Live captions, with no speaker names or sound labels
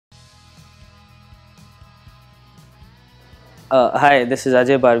Hi, this is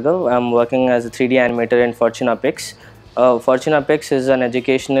Ajay Bhargav. I'm working as a 3D animator in Fortunapix. Fortunapix is an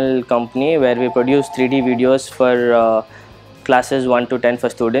educational company where we produce 3D videos for classes 1 to 10 for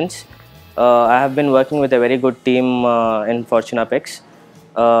students. I have been working with a very good team in Fortunapix.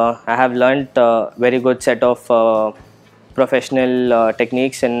 I have learned a very good set of professional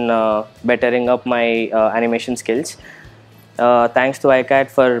techniques in bettering up my animation skills. Thanks to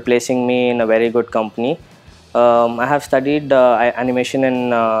ICAT for placing me in a very good company. I have studied animation in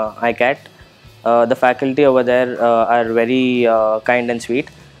ICAT. The faculty over there are very kind and sweet.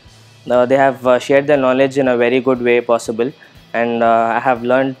 They have shared their knowledge in a very good way possible, and I have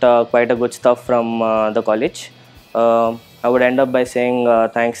learnt quite a good stuff from the college. I would end up by saying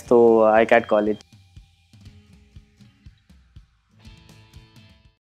thanks to ICAT College.